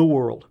in the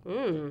world.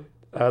 And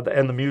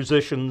the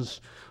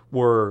musicians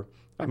were,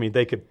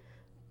 they could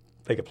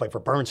play for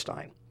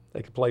Bernstein.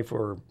 They could play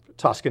for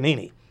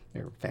Toscanini.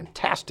 They were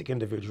fantastic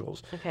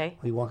individuals. Okay.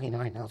 We walk in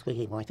our house,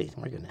 we want this,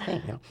 we're going to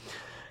sing, you know.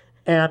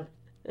 And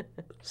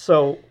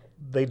so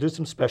they did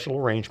some special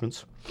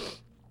arrangements,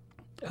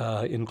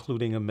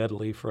 including a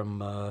medley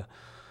from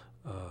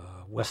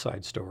West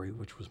Side Story,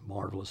 which was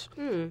marvelous.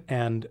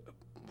 And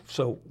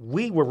so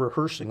we were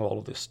rehearsing all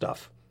of this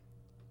stuff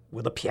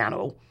with a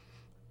piano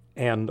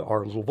and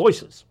our little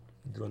voices.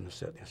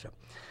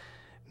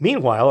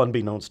 Meanwhile,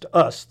 unbeknownst to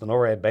us, the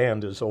NORAD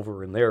Band is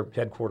over in their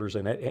headquarters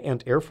in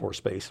Ent Air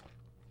Force Base.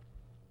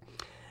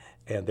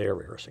 And they're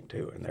rehearsing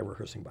too, and they're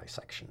rehearsing by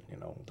section,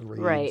 the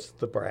reeds,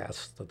 the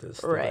brass, the this,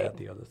 the that,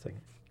 the other thing.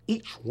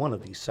 Each one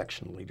of these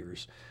section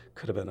leaders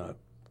could have been a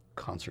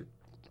concert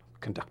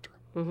conductor.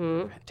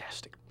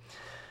 Fantastic.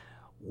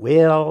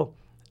 Well,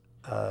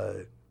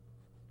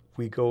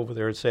 we go over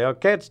there and say,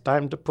 okay, it's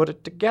time to put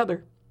it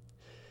together.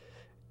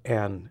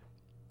 And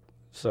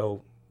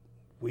so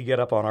we get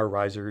up on our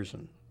risers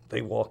and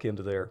they walk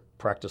into their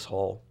practice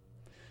hall.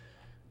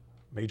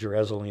 Major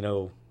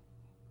Azzolino,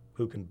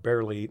 who can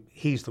barely,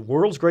 he's the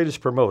world's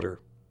greatest promoter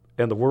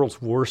and the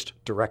world's worst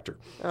director.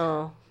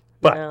 Oh,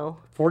 But no.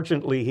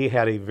 fortunately, he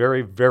had a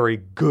very, very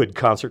good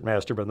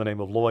concertmaster by the name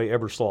of Loy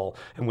Ebersol.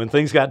 And when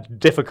things got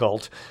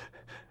difficult,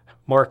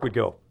 Mark would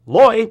go,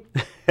 Loy,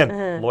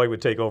 and Loy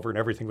would take over and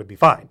everything would be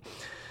fine.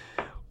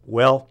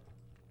 Well,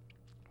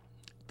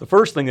 the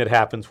first thing that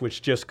happens,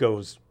 which just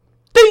goes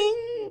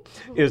ding,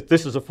 is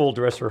this is a full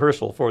dress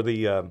rehearsal for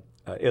the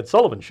Ed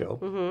Sullivan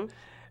Show.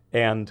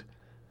 And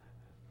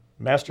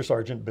Master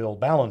Sergeant Bill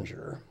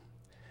Ballinger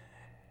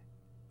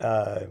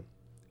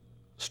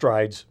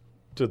strides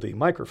to the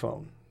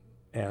microphone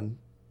and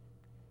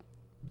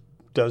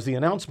does the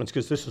announcements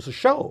because this is a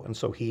show, and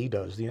so he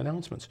does the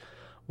announcements.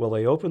 Well,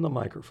 they open the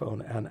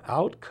microphone, and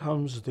out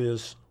comes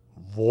this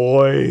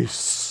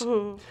voice,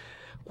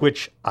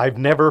 which I've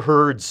never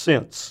heard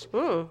since.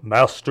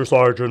 Master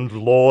Sergeant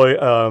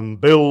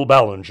Bill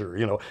Ballinger,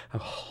 you know.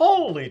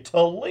 Holy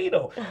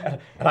Toledo!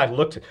 And I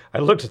looked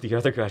at the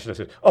other guys and I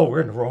said, oh,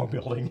 we're in the wrong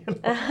building.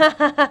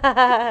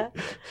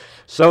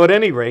 So at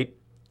any rate,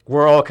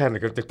 we're all kind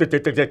of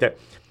good.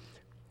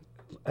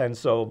 And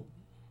so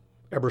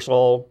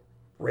Ebersol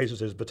raises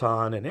his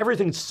baton, and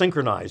everything's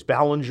synchronized.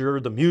 Ballinger,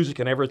 the music,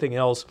 and everything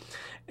else.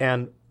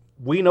 And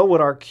we know what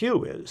our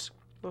cue is.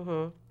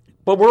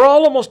 But we're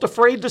all almost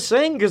afraid to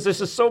sing because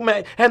this is so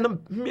and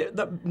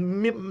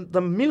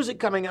the music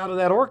coming out of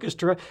that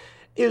orchestra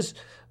is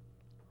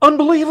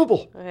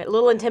unbelievable. Okay, a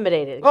little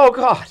intimidating. Oh,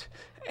 God.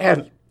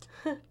 And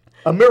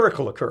a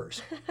miracle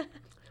occurs.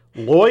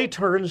 Loy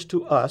turns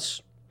to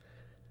us,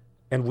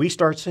 and we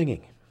start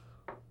singing.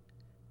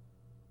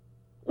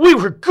 We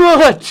were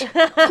good.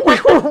 We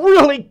were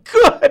really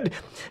good.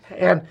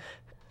 And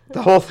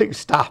the whole thing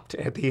stopped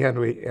at the end.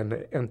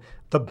 And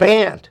the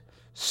band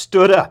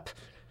stood up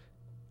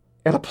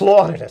and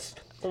applauded us.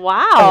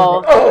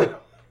 Wow. Oh.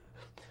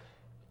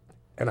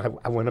 And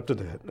I went up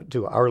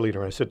to our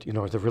leader and I said, you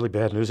know, the really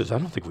bad news is I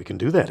don't think we can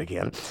do that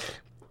again.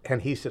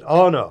 And he said,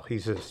 oh, no. He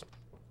says,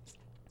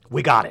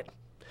 we got it.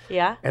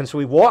 Yeah. And so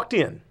we walked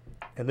in,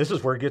 and this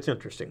is where it gets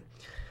interesting.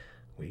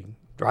 We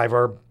drive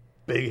our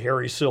big,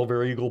 hairy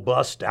Silver Eagle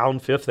bus down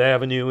Fifth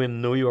Avenue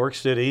in New York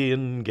City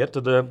and get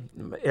to the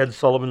Ed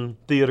Sullivan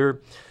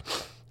Theater.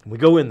 We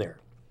go in there.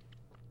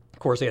 Of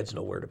course, Ed's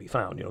nowhere to be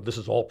found. You know, this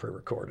is all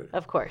pre-recorded.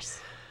 Of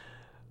course.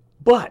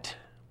 But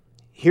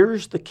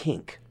here's the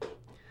kink.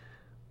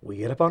 We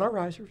get up on our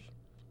risers.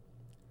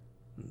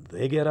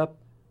 They get up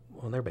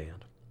on their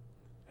band.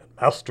 And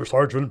Master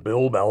Sergeant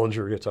Bill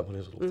Ballinger gets up on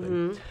his little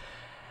thing.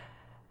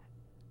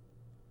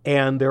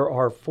 And there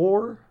are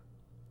 4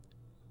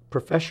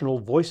 professional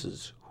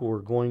voices who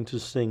are going to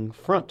sing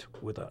front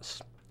with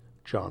us.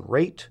 John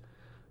Raitt,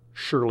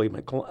 Shirley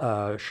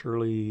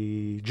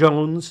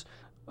Jones,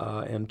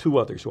 and 2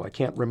 others who I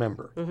can't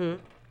remember.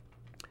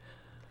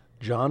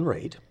 John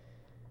Raitt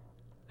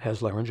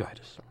has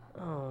laryngitis.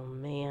 Oh,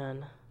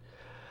 man.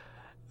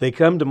 They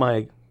come to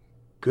my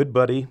good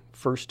buddy,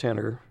 first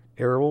tenor,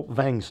 Errol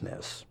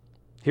Vangsness.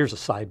 Here's a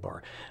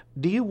sidebar.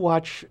 Do you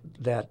watch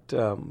that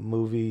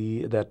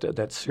movie,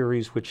 that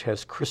series which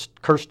has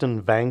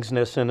Kirsten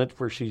Vangsness in it,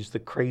 where she's the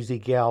crazy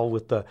gal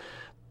with the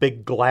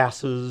big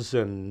glasses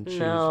and she's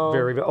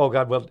very, oh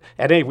God, well,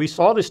 and anyway, we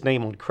saw this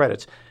name on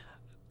credits,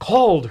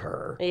 called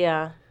her.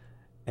 Yeah.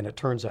 And it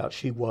turns out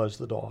she was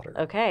the daughter.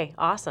 Okay,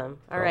 awesome.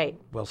 All right.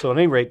 Well, so at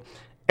any rate,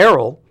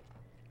 Errol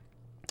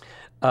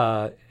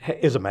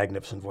is a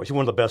magnificent voice. He's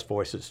one of the best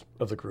voices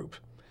of the group.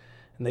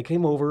 And they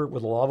came over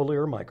with a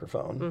lavalier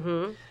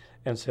microphone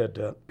and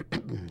said,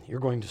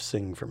 you're going to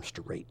sing for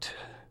Mr. Raitt.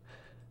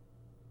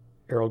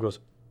 Errol goes,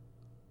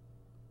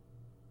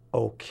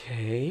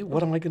 okay,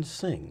 what am I going to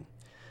sing?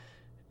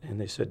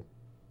 And they said,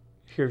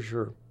 here's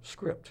your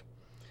script.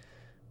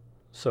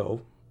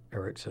 So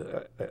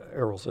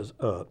Errol says,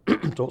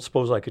 don't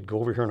suppose I could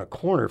go over here in a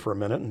corner for a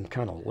minute and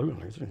kind of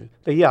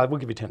yeah, we'll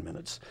give you 10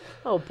 minutes.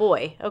 Oh,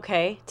 boy.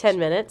 Okay, 10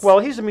 minutes. Well,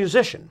 he's a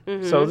musician,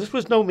 so this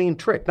was no mean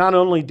trick. Not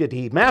only did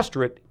he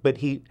master it, but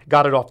he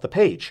got it off the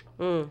page.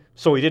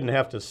 So he didn't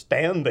have to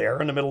stand there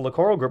in the middle of the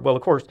choral group. Well,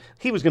 of course,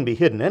 he was going to be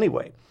hidden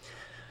anyway.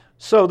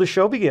 So the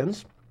show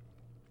begins,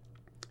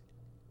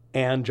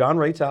 and John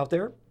Rait's out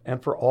there,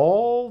 and for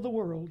all the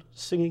world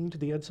singing to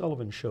the Ed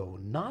Sullivan Show,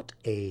 not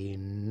a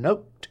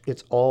note.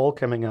 It's all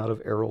coming out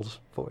of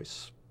Errol's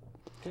voice.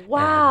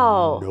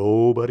 Wow. And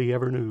nobody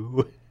ever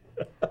knew.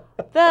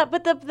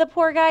 But the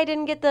poor guy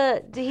didn't get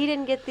the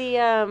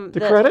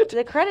credit?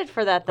 The credit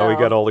for that, though. Oh, he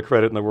got all the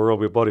credit in the world.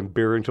 We bought him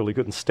beer until he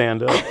couldn't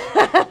stand up.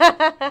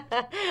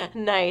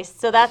 Nice.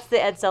 So that's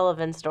the Ed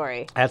Sullivan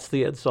story. That's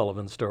the Ed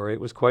Sullivan story. It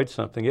was quite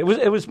something. It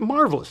was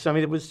marvelous. I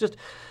mean, it was just,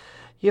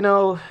 you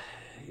know,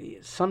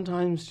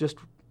 sometimes just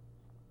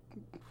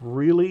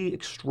really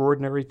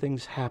extraordinary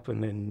things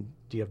happen, and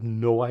you have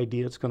no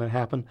idea it's going to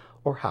happen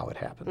or how it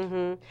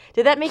happened.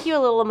 Did that make you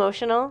a little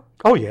emotional?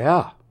 Oh,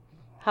 yeah.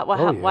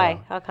 Why?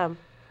 How come?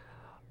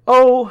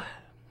 Oh,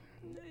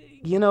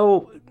 You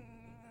know,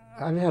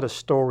 I've had a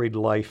storied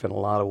life in a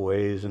lot of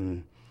ways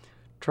and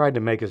tried to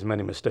make as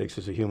many mistakes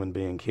as a human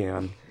being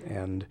can.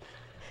 And,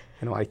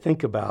 you know, I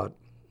think about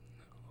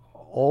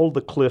all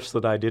the cliffs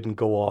that I didn't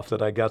go off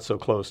that I got so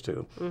close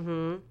to.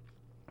 Mm-hmm.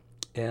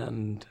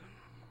 And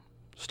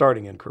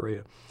starting in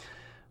Korea,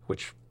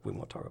 which we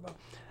won't talk about.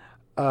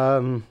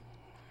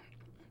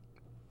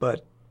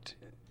 But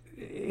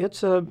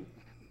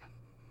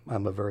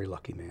I'm a very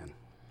lucky man.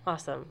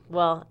 Awesome.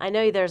 Well, I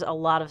know there's a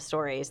lot of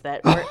stories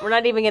that we're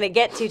not even going to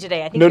get to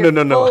today. I think No, you're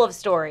no. full of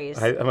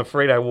stories. I'm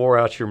afraid I wore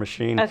out your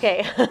machine.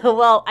 Okay.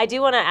 Well, I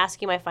do want to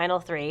ask you my final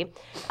three.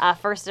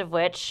 First of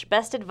which,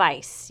 best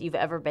advice you've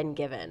ever been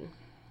given?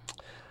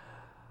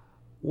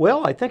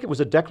 Well, I think it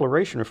was a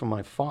declaration from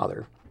my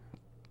father.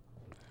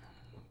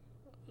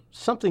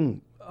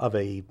 Something of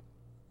a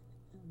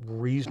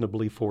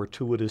reasonably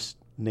fortuitous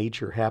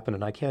nature happened,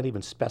 and I can't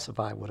even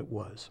specify what it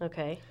was.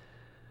 Okay.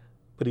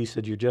 But he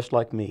said, "You're just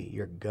like me.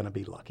 You're going to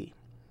be lucky."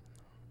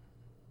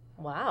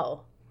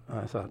 Wow.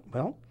 I thought,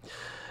 well,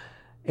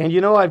 and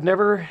you know, I've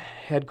never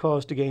had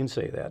cause to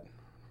gainsay that,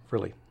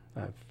 really.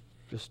 I've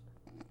just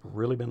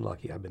really been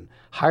lucky. I've been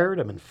hired,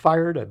 I've been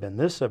fired, I've been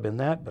this, I've been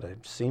that, but I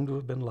seem to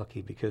have been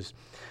lucky because,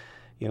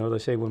 you know, they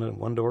say when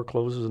one door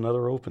closes,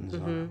 another opens.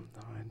 Mm-hmm.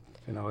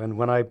 You know, and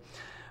when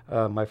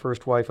my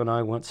first wife and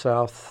I went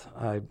south,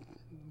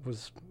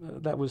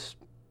 that was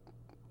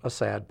a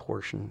sad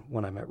portion.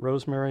 When I met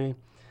Rosemary,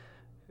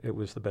 it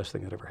was the best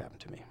thing that ever happened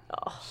to me.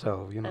 Oh,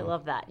 so, you know, I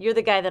love that. You're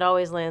the guy that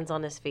always lands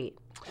on his feet.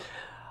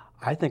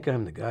 I think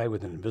I'm the guy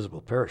with an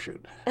invisible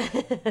parachute.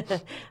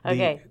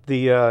 Okay.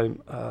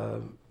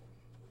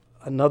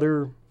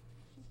 Another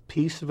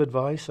piece of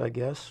advice, I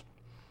guess.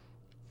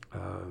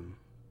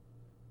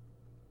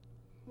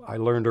 I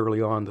learned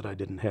early on that I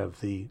didn't have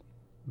the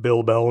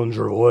Bill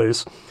Bellinger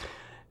voice,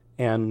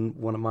 and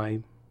one of my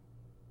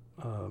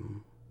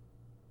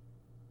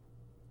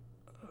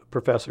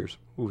professors,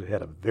 who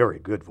had a very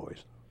good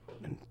voice,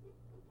 an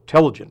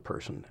intelligent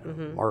person, and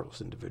a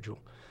marvelous individual,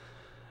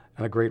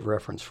 and a great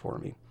reference for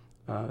me,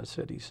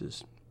 he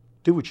says,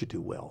 "Do what you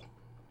do well."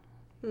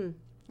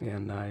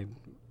 And I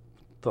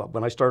thought,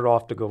 when I started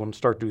off to go and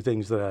start do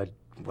things that I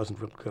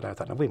wasn't real good at, I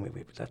thought, no,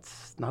 wait,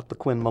 that's not the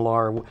Quinn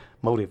Millar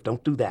motive.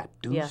 Don't do that.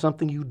 Do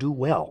something you do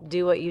well.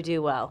 Do what you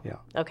do well. Yeah.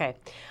 Okay.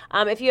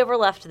 If you ever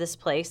left this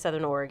place,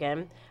 Southern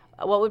Oregon,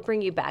 what would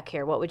bring you back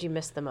here? What would you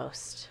miss the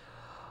most?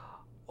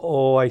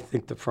 Oh, I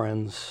think the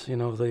friends. You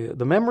know,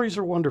 the memories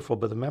are wonderful,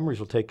 but the memories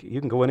will take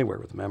you can go anywhere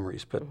with the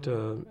memories. But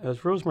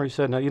as Rosemary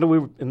said, now, you know, we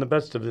were in the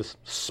midst of this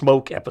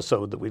smoke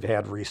episode that we've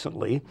had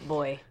recently.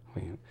 Boy.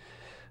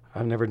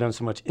 I've never done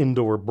so much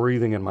indoor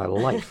breathing in my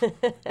life.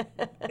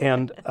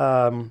 And,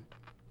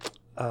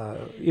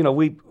 you know,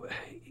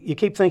 you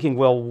keep thinking,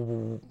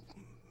 well,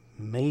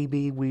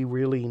 maybe we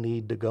really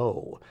need to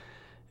go.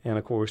 And,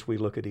 of course, we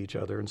look at each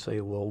other and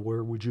say, well,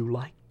 where would you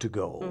like to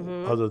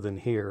go other than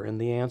here? And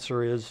the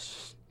answer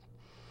is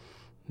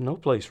no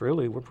place,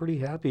 really. We're pretty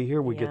happy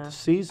here. We get the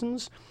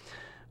seasons.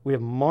 We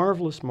have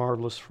marvelous,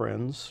 marvelous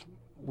friends.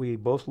 We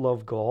both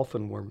love golf,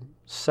 and we're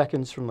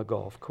seconds from the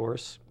golf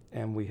course.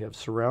 And we have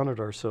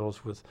surrounded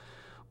ourselves with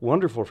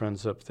wonderful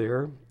friends up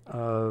there,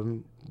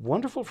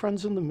 wonderful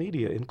friends in the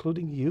media,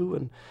 including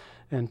you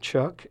and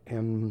Chuck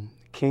and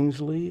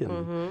Kingsley.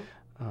 And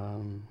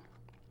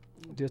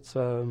it's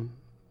a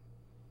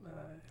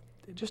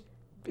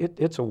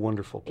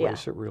wonderful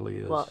place. It really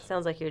is. Well, it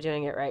sounds like you're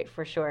doing it right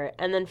for sure.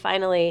 And then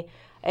finally,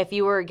 if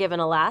you were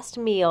given a last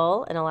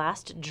meal and a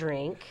last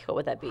drink, what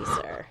would that be,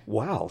 sir?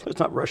 Wow, let's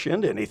not rush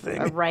into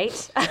anything.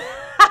 Right?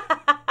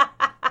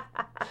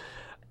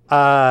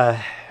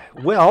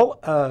 Well,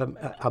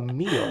 a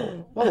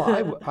meal.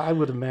 Well, I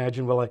would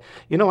imagine. Well,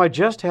 I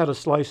just had a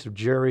slice of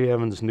Jerry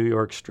Evans' New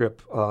York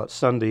strip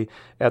Sunday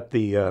at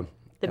the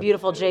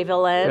beautiful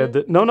Jayville Inn.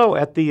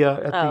 At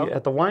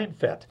the wine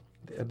fete.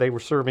 They were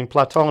serving.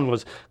 Platon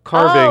was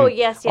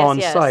carving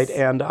on site,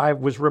 and I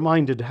was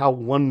reminded how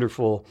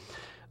wonderful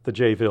the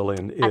Jayville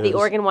Inn is. At the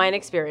Oregon Wine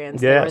Experience,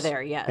 they were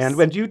there. Yes,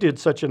 and you did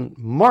such a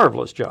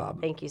marvelous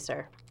job. Thank you,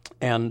 sir.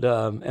 And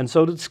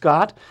so did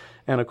Scott.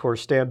 And, of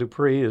course, Stan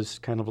Dupree is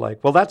kind of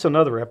like, well, that's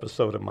another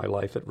episode of my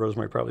life that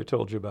Rosemary probably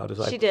told you about.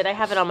 She did. I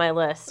have it on my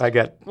list.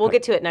 We'll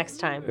get to it next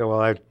time.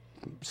 Well,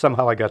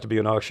 somehow I got to be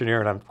an auctioneer,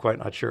 and I'm quite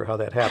not sure how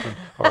that happened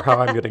or how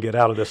I'm going to get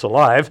out of this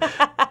alive.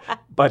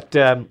 But,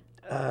 and,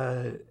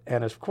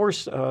 of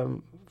course,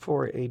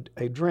 for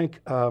a drink,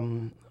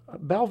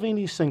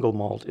 Balvenie single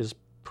malt is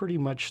pretty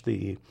much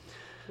the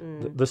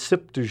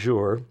sip du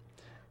jour,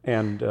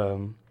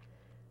 and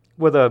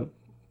with a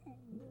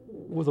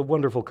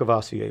wonderful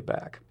Cavassier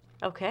back.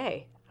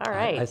 Okay, all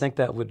right. I think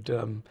that would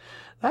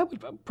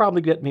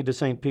probably get me to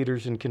St.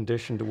 Peter's in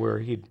condition to where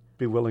he'd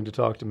be willing to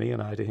talk to me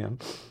and I to him.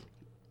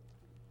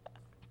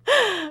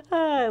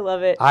 I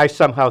love it. I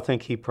somehow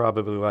think he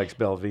probably likes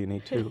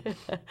Balvenie too.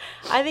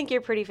 I think you're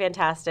pretty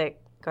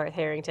fantastic. Garth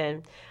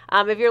Harrington.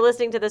 If you're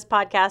listening to this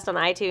podcast on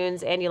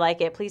iTunes and you like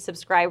it, please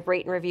subscribe,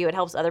 rate, and review. It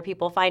helps other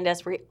people find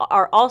us. We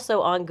are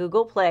also on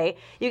Google Play.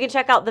 You can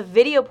check out the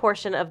video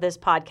portion of this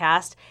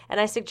podcast, and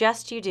I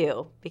suggest you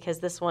do because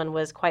this one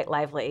was quite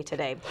lively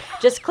today.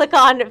 Just click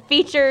on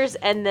features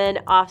and then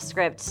off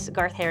script.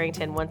 Garth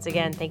Harrington, once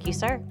again, thank you,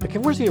 sir. Okay,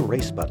 where's the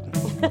erase button?